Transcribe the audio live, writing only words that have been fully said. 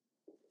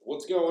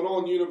What's going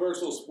on,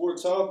 Universal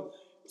Sports Hub?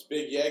 It's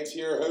Big Yegs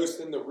here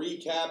hosting the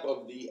recap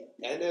of the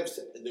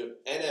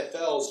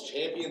NFL's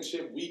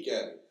championship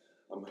weekend.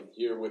 I'm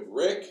here with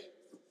Rick,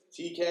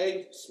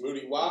 TK,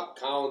 Smooty Wop.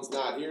 Colin's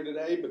not here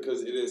today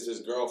because it is his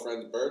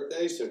girlfriend's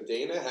birthday. So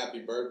Dana, happy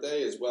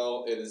birthday as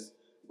well. It is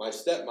my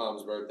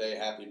stepmom's birthday.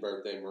 Happy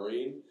birthday,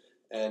 Maureen.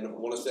 And I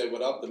want to say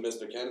what up to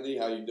Mr. Kennedy.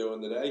 How you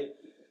doing today?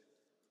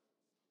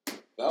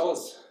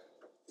 Fellas,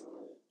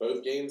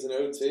 both games in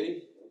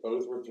OT.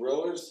 Both were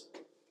thrillers.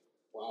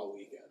 Wild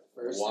weekend.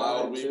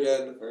 Wild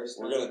weekend.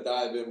 We're going to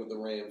dive in with the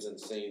Rams and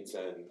Saints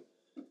and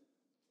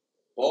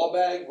ball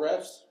bag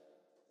refs.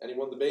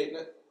 Anyone debating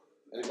it?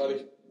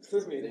 Anybody?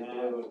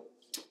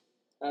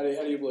 How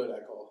do you blow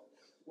that call?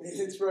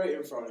 It's right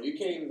in front of you. You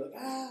can't even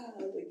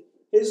like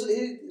his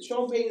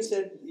Sean Payton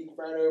said he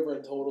ran over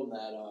and told him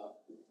that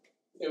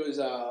it was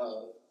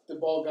the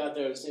ball got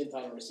there at the same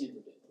time the receiver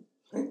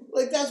did.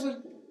 Like that's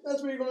what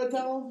you're gonna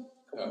tell him?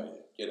 Oh, yeah.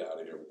 Get out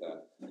of here with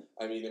that.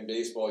 I mean, in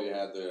baseball, you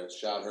had the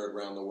shot heard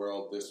around the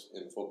world.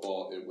 In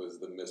football, it was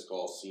the missed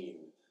call seen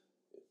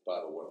by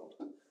the world.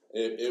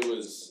 It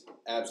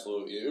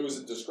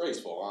was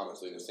disgraceful,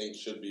 honestly. The Saints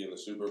should be in the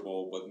Super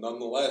Bowl, but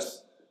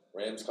nonetheless,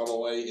 Rams come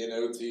away in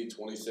OT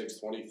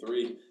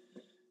 26-23.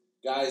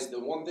 Guys, the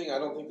one thing I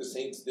don't think the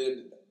Saints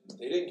did,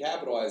 they didn't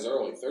capitalize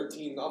early.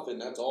 13-0,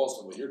 that's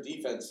awesome. But your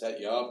defense set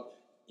you up.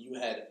 You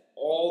had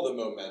all the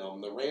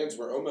momentum. The Rams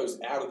were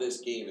almost out of this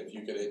game if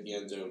you could hit the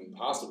end zone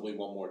possibly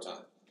one more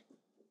time.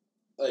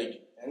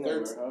 And they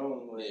were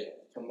home.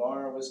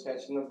 Kamara was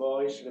catching the ball.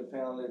 He should have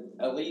pounded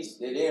at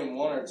least it in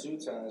one or two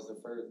times the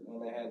first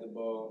when they had the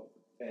ball.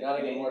 Got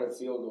to get more to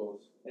field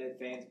goals. They had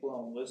fans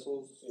blowing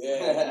whistles.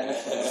 Yeah.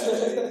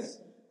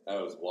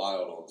 That was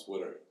wild on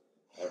Twitter.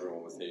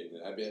 Everyone was hating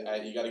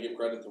it. You got to give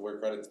credit to where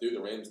credit's due. The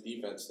Rams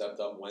defense stepped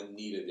up when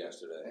needed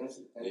yesterday. And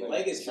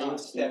Legatron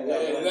stepped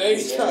up.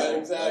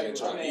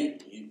 Exactly.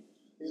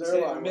 He's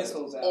sending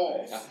missiles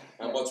out.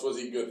 How much was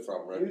he good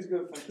from, right? He was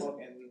good from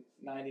fucking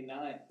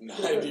 99.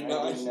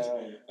 99.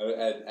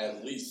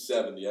 At least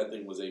 70. I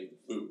think was a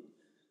boot.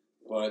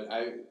 But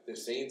the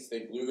Saints,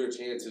 they blew their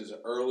chances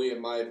early,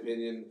 in my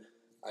opinion.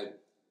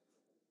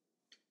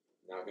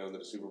 Not going to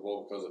the Super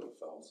Bowl because of the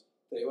fellas.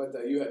 Tell you what,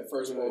 though, you had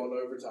first ball in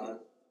overtime.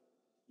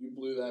 You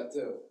blew that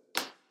too.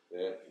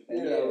 Yeah.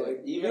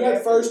 You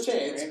had first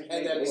chance,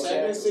 and then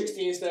second and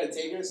 16, instead of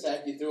taking a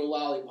sack, you threw a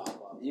lollipop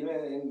up.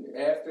 Even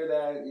after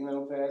that,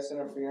 pass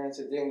interference,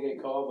 it didn't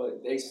get called,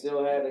 but they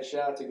still had a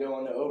shot to go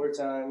into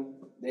overtime.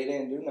 They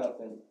didn't do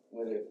nothing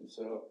with it.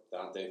 So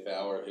Dante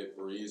Fowler hit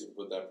Breeze and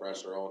put that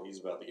pressure on.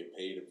 He's about to get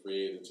paid in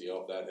free agency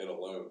off that hit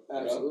alone.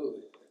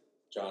 Absolutely.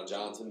 John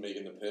Johnson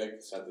making the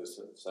pick, set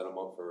him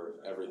up for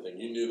everything.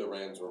 You knew the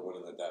Rams were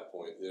winning at that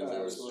point.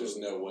 There was just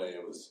no way.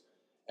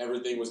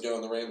 Everything was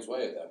going the Rams'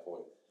 way at that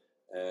point.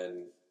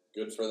 And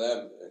good for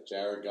them.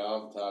 Jared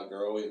Goff, Todd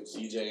Gurley, and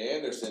C.J.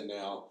 Anderson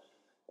now.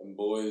 And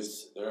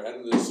boys, they're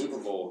heading to the Super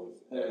Bowl.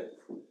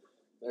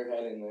 they're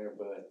heading there,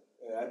 but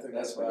I think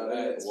that's about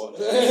it. We'll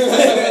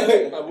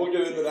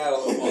get into that a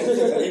little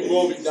more. We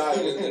will be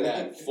diving into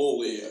that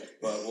fully,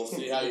 but we'll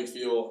see how you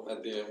feel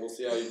at the end. We'll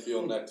see how you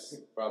feel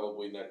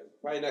probably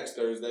next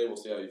Thursday. We'll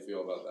see how you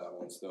feel about that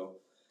one still.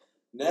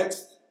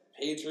 Next,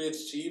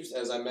 Patriots-Chiefs,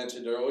 as I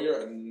mentioned earlier,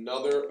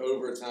 another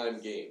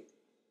overtime game.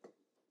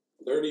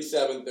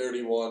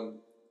 37-31.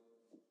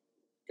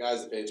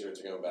 Guys, the Patriots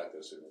are going back to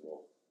the Super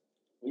Bowl.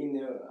 We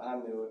knew it. I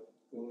knew it.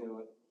 We knew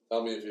it.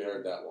 Tell me if you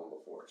heard that one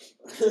before.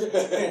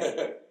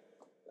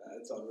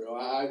 That's unreal.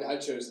 I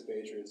chose the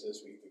Patriots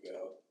this week to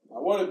go. I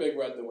wanted Big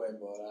Red to win,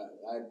 but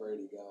I had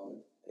Brady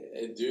going.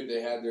 Dude,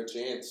 they had their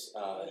chance.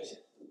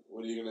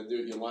 What are you going to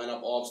do? You line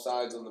up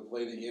offsides on the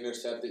play that you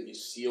intercept it, you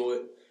seal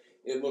it.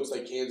 It looks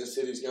like Kansas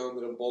City's going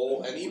to the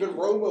bowl. And even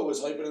Romo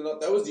was hyping it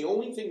up. That was the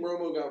only thing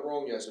Romo got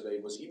wrong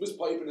yesterday, was he was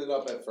piping it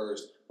up at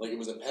first like it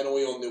was a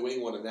penalty on New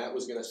England and that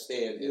was going to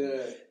stand.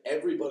 And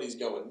everybody's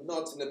going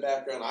nuts in the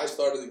background. I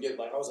started to get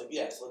I was like,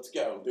 yes, let's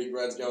go. Big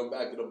Red's going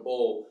back to the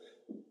bowl.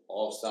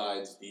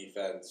 Offsides,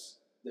 defense.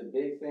 The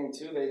big thing,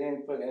 too, they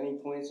didn't put any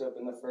points up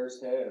in the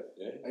first half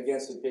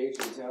against the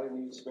Patriots. How do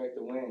you expect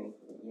to win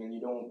when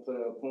you don't put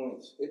up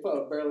points? They put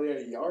up barely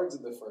any yards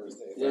in the first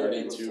half.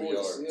 32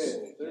 yards.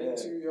 Yeah,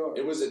 32 yards.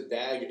 It was a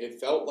dagger. It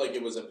felt like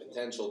it was a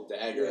potential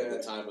dagger at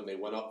the time when they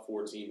went up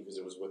 14 because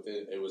it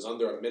was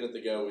under a minute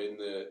to go in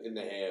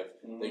the half.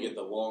 Mm-hmm. They get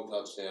the long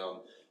touchdown.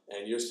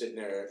 And you're sitting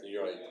there, and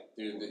you're like,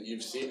 dude,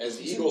 you've seen, as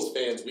Eagles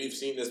fans, we've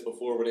seen this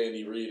before with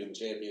Andy Reid in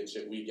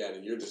championship weekend,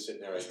 and you're just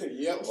sitting there like,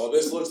 well,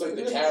 this looks like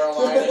the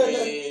Carolina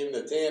game,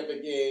 the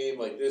Tampa game,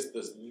 this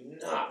does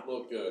not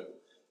look good.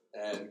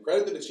 And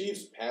credit to the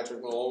Chiefs,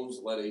 Patrick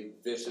Mahomes led a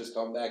vicious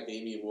comeback.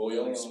 Damian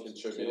Williams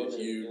contributed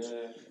huge.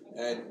 Yeah.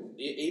 And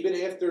even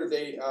after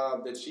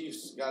the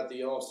Chiefs got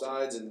the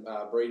offsides and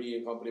Brady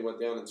and company went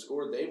down and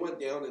scored, they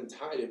went down and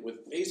tied it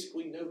with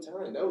basically no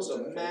time. That was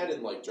a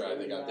Madden-like drive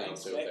they got down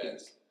so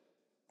fast.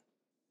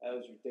 That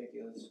was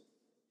ridiculous.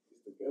 He's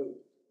the GOAT.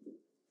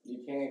 You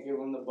can't give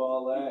him the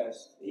ball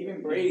last.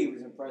 Even Brady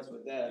was impressed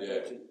with that.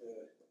 Yeah.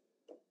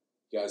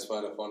 You guys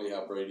find it funny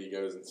how Brady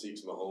goes and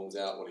seeks Mahomes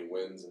out when he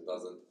wins and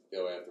doesn't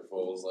go after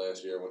Foles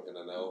last year in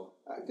an L?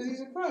 Because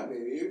he's a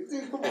crybaby.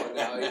 Dude, come on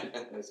now.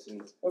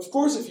 Listen, Of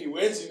course, if he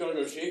wins, he's going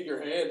to go shake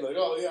your hand like,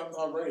 oh, yeah, I'm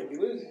Tom Brady. If he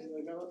loses, he's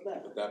like, oh, what's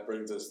that? That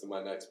brings us to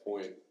my next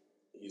point.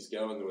 He's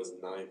going to his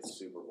 9th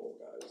Super Bowl,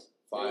 guys.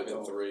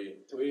 5-3.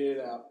 Tweet it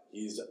out.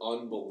 He's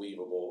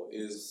unbelievable.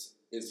 Is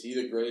he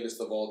the greatest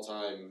of all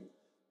time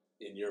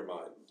in your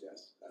mind?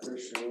 Yes. for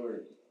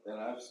sure. That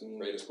I've seen.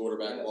 Greatest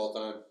quarterback of all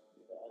time?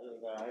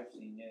 That I've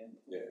seen, yeah.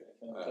 Yeah.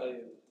 I'll tell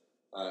you.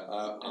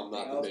 I'm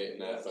not debating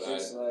that, but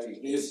Just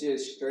like he's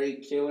just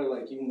straight killer.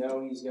 Like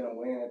he's gonna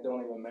win. It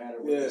don't even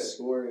matter what the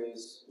score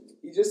is.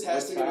 He just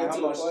has to get into how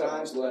the much playoffs.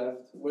 time's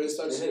left. When it's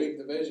such a big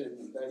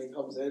division, then he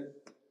comes in.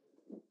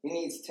 He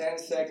needs 10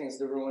 seconds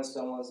to ruin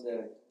someone's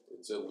day.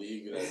 it's a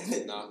league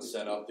that's not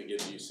set up to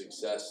give you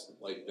success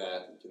like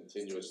that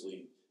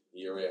continuously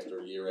year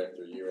after year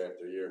after year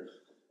after year.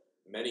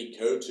 Many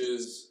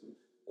coaches,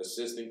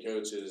 assistant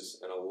coaches,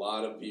 and a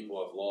lot of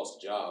people have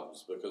lost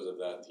jobs because of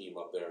that team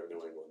up there in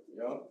New England.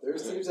 Yep.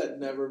 There's teams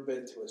that never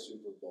been to a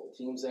Super Bowl.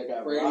 Teams that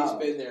got Brady's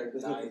robbed. been there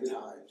 9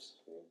 times.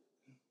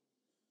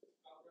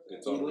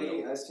 It's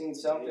unreal. I seen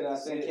something. I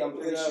think I'm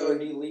pretty sure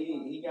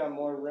he got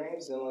more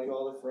rings than like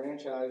all the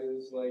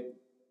franchises like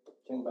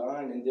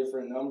combined in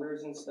different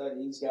numbers and stuff.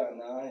 He's got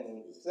 9.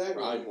 And Exactly.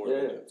 Probably more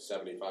than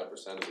 75% of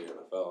the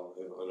NFL.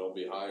 And it'll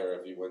be higher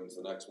if he wins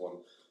the next one.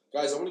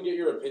 Guys, I want to get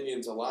your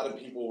opinions. A lot of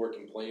people were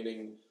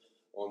complaining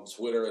on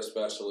Twitter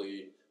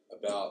especially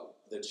about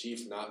the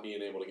Chiefs not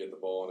being able to get the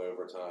ball in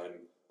overtime.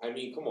 I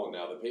mean, come on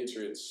now. The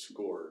Patriots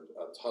scored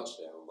a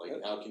touchdown. Like,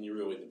 how can you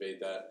really debate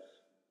that?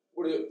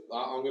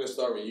 I'm going to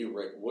start with you,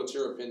 Rick. What's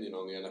your opinion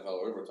on the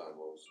NFL overtime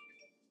rules?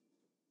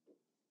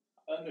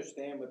 I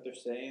understand what they're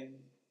saying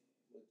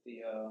with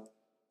the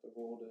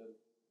rule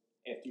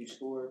to after you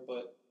score,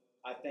 but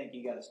I think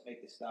you got to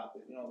make the stop.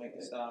 If you don't make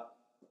the stop,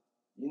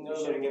 you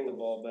shouldn't get the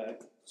ball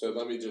back. So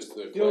let me just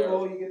Field clarify.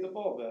 goal, you get the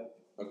ball back.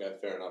 Okay,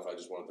 fair enough. I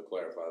just wanted to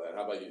clarify that.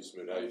 How about you,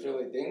 Smoot? How I you feel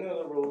feel? like they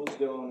know the rules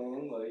going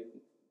in. Like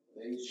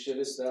they should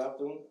have stopped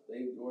them.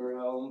 They were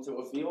held them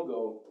to a field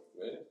goal.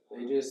 Yeah.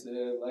 They just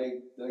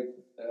like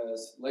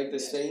the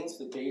Saints.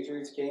 The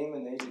Patriots came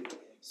and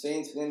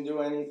Saints didn't do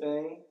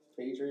anything.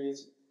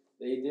 Patriots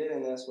they did,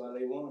 and that's why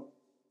they won.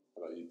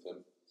 How about you, Tim?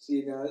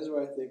 See, now this is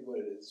what I think what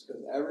it is.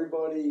 Because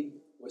everybody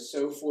was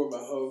so for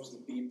Mahomes to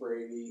beat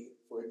Brady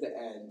for it to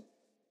end.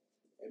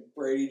 And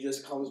Brady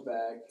just comes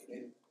back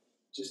and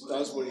just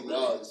does what he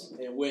does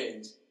and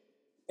wins.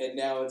 And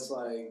now it's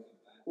like,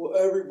 well,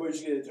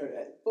 everybody's going to turn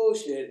that.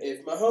 Bullshit.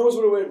 If Mahomes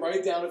would have went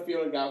right down the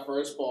field and got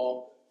first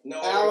ball,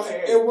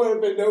 it would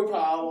have been no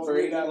problem.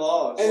 Brady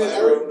lost. And then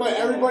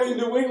everybody in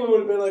New England would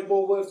have been like,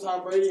 well, what if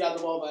Tom Brady got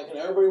the ball back? And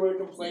everybody would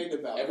have complained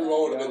about it.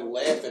 Everyone would have been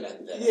laughing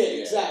at that. Yeah,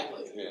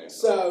 exactly. Yeah.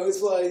 So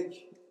it's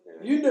like,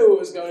 you knew it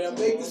was going to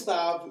make the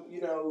stop.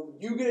 You know,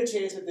 you get a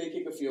chance if they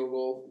kick a field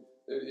goal.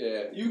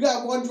 Yeah. You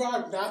got one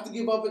drive not to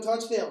give up a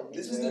touchdown.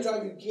 This is the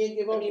drive you can't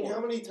give up. I mean,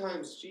 how many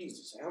times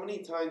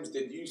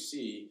did you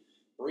see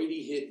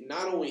Brady hit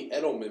not only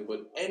Edelman,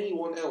 but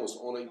anyone else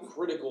on a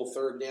critical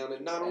third down,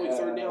 and not only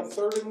third down,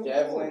 third and long?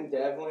 Devlin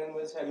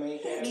had made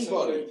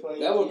Anybody.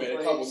 That would have made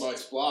a couple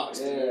nice blocks.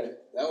 Yeah. Dude.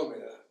 That would have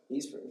made a...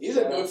 He's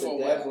a good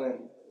fullback.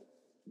 Devlin.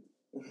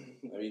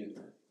 I mean,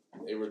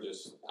 they were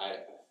just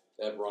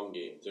that run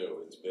game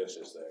too. It's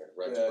vicious there.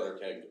 Rex Yeah.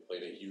 Burkhead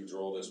played a huge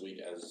role this week,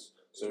 as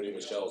Sony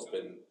Michel's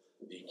been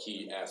the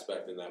key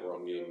aspect in that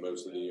run game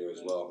most of the year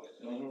as well.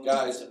 Mm-hmm.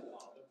 Guys,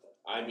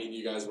 I mean,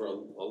 you guys were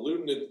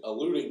alluding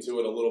to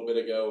it a little bit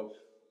ago.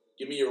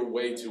 Give me your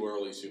way too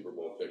early Super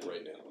Bowl pick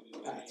right now.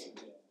 Pats.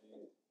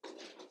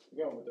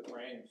 Going with the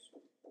Rams.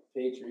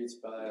 Patriots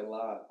by a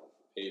lot.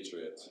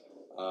 Patriots.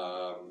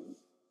 All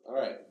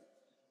right.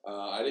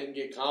 I didn't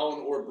get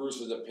Colin or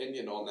Bruce's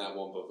opinion on that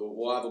one, but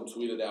we'll have them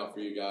tweeted out for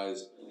you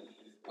guys.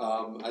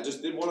 I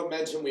just did want to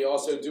mention we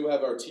also do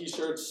have our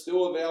T-shirts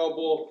still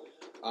available.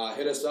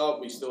 Hit us up.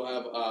 We still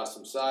have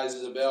some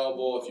sizes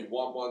available. If you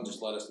want one,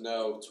 just let us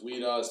know.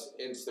 Tweet us,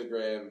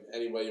 Instagram,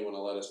 any way you want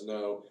to let us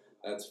know.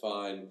 That's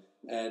fine.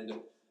 And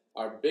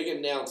our big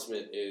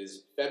announcement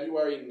is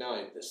February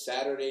 9th, the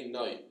Saturday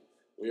night.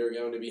 We are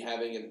going to be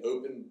having an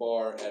open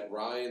bar at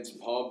Ryan's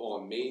Pub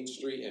on Main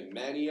Street in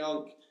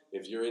Manayunk.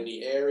 If you're in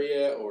the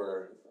area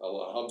or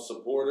a Hub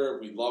supporter,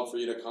 we'd love for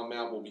you to come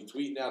out. We'll be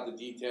tweeting out the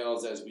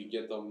details as we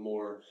get them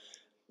more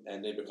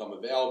and they become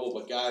available.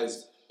 But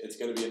guys, it's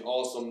going to be an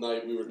awesome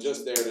night. We were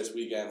just there this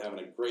weekend having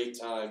a great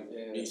time.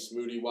 Yeah. Me,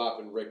 Smooty Wop,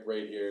 and Rick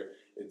right here.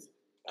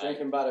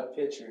 Drinking by the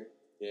pitcher.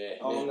 Yeah.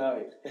 All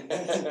night.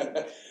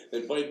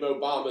 They played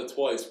Obama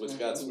twice, which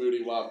got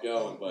Smooty Wop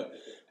going. But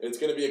it's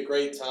going to be a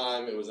great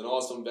time. It was an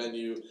awesome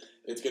venue.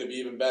 It's going to be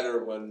even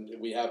better when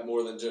we have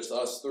more than just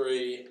us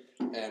three,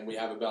 and we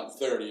have about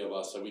 30 of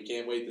us. So we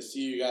can't wait to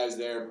see you guys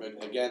there.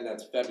 But again,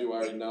 that's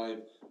February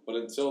 9th. But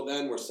until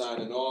then, we're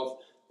signing off.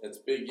 It's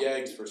Big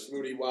Yags for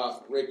Smooty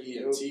Wop, Ricky,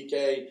 and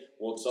TK.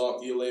 We'll talk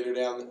to you later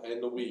down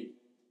in the week.